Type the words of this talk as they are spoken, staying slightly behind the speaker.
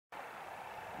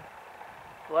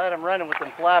Glad I'm running with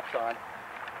them flaps on.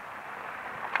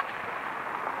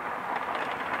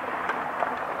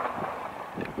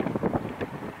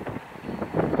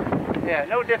 Yeah,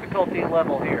 no difficulty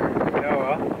level here.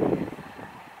 No,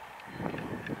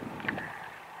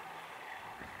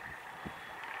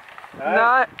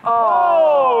 Not.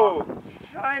 Oh!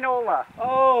 Shinola.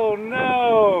 Oh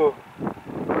no!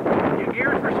 You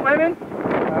geared for swimming?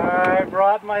 I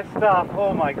brought my stuff.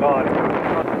 Oh my god.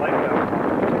 Not like that.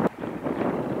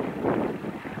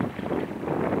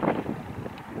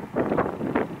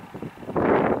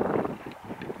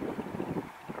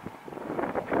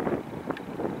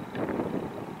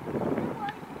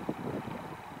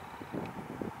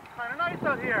 Kind of nice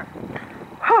out here.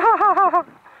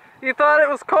 You thought it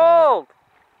was cold!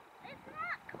 It's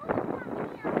not cold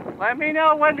from here. Let me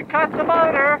know when to cut the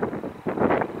motor.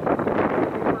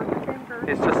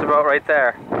 It's just about right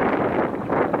there.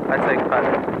 I'd say cut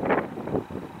it.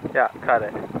 Yeah, cut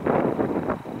it.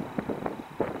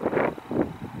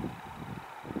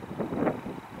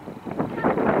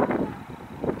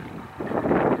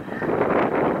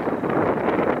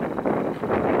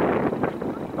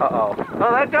 Uh-oh.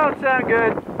 Oh, that don't sound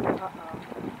good.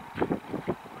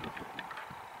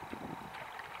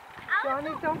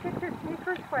 Johnny, don't get your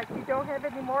sneakers wet. You don't have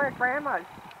any more at Grandma's.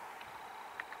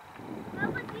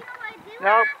 Well, but you know what I do?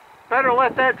 Nope. Better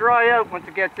let that dry out once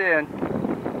it gets in.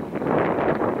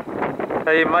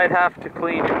 So you might have to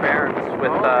clean your bearings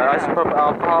with yeah. isopropyl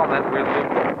alcohol and then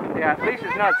relubable. Yeah, at least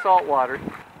it's not salt water.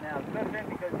 Now, it could have been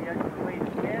because he had to weight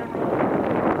his camera.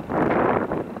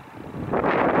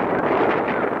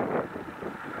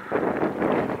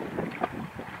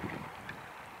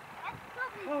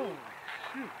 Oh,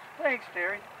 shoot. Thanks,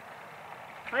 Terry.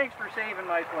 Thanks for saving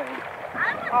my plane.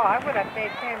 Oh, I would have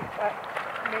made him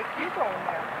make you go in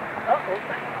there. Uh-oh.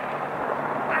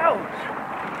 Ouch!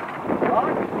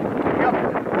 Rock? Yep.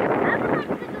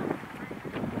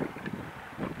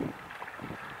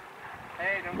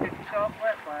 Hey, don't get yourself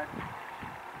wet, bud.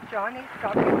 Johnny,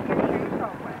 stop getting your shoes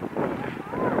all wet.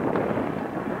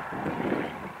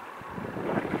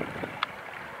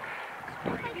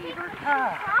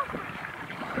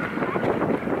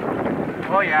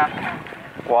 Oh, yeah.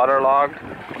 Waterlogged.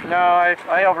 No,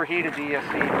 I overheated the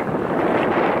ESC.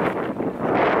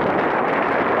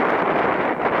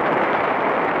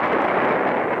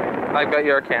 I've got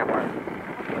your camera.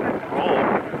 Roll.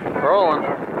 Rolling.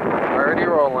 Already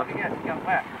rolling. Yes, it got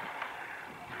wet.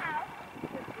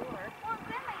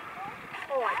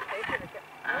 Oh, I think I'm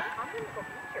going to go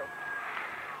meet you.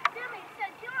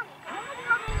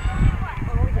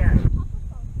 Oh, yeah.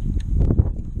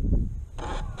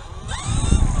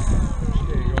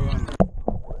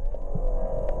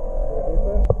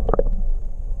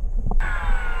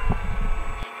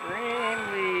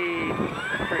 Extremely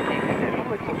tricky condition.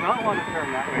 It does not want to turn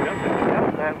that way, does it? Yep,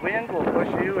 that wind will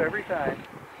push you every time.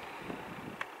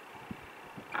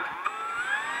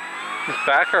 Is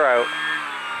back or out?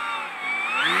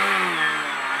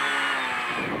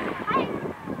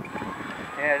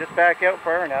 Yeah, just back out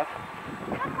far enough.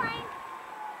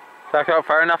 Back out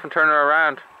far enough and turn her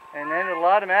around. And then it'll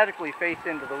automatically face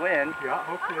into the wind. Yeah,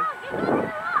 hopefully.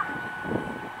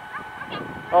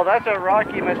 Oh, that's a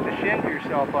rock you must have shinned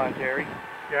yourself on, Terry.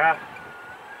 Yeah.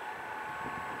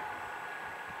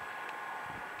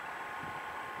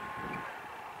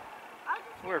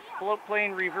 Where float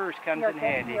plane reverse comes in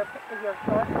handy. Your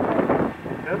short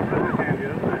It does come in handy,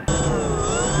 doesn't it?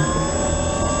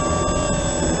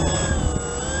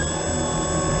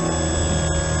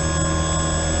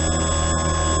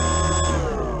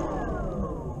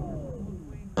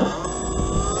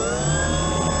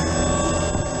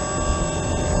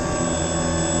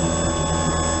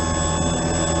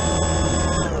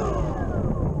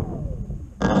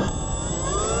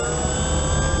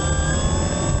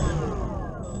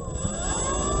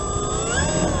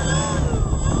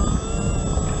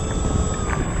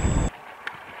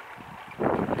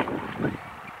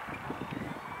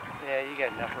 Yeah, you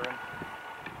got enough room.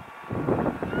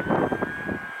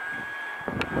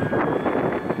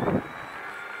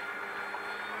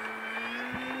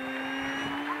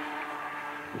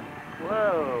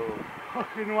 Whoa. Oh,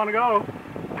 she didn't want to go.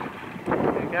 She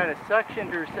kind of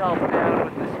suctioned herself down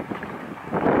with this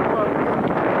float.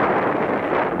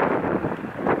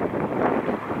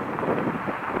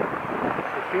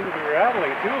 They seem to be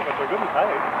rattling too, but they're good and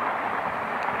tight.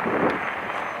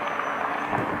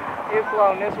 You've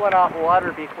flown this one off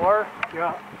water before?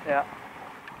 Yeah. Yeah.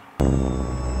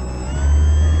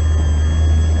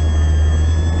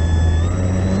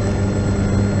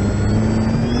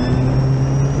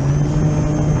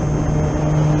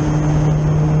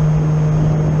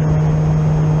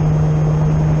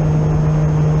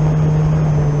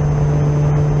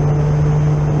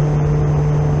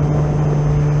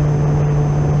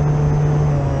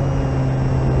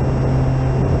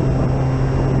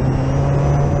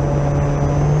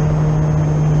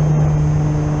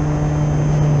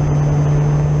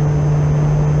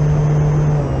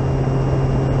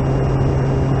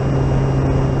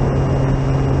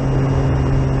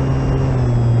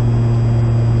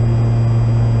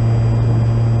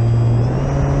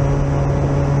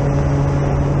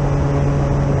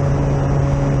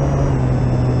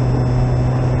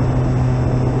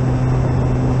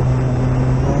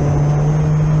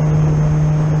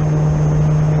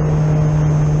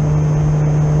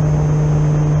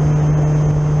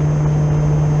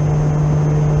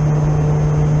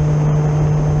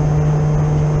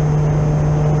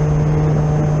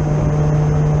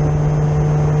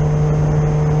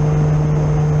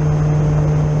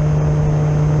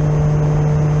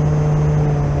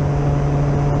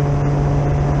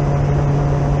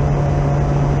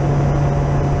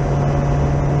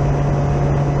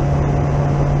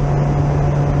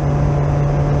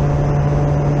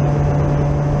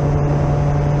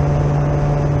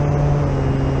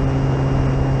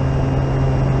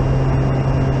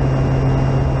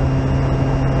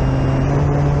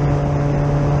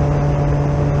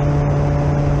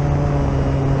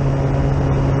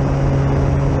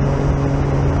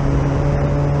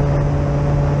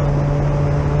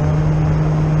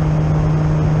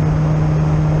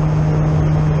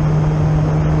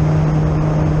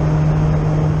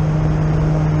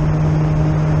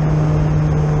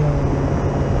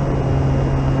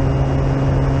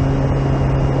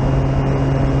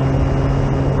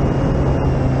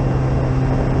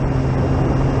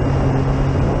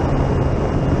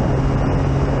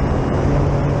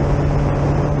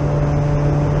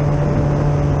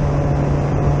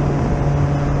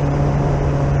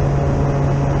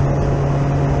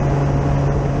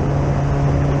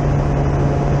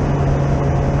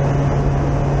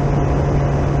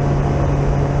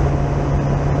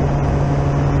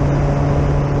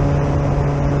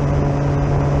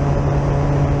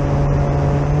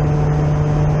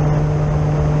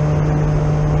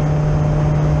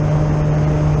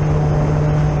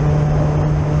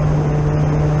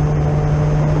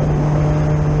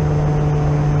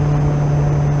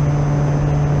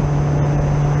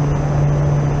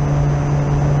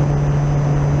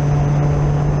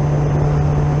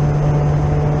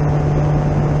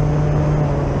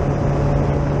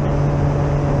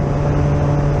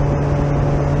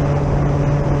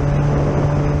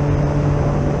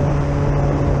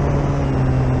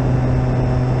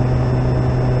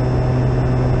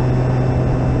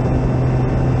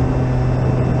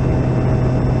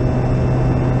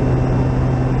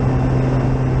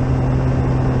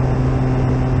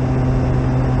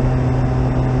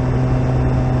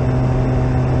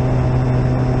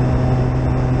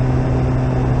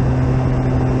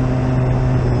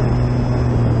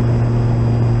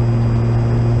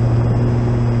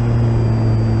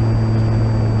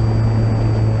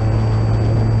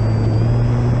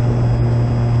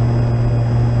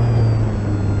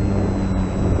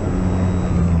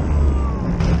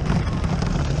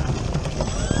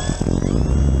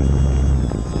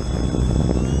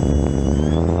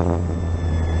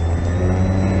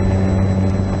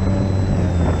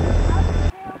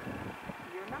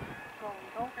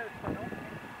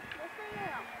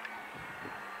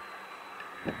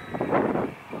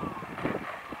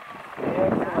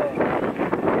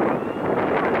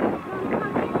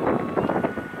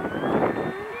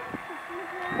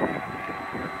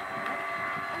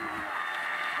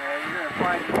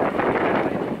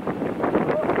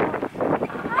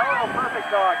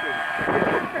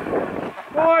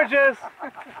 sandwiches!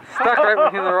 Stuck right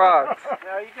between the rocks.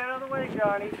 Now you get out of the way,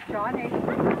 Johnny. Johnny.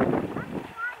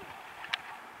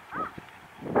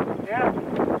 Yeah.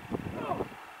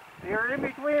 You're in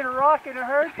between a rock and a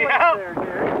hard place Yeah. there,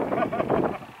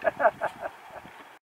 Gary.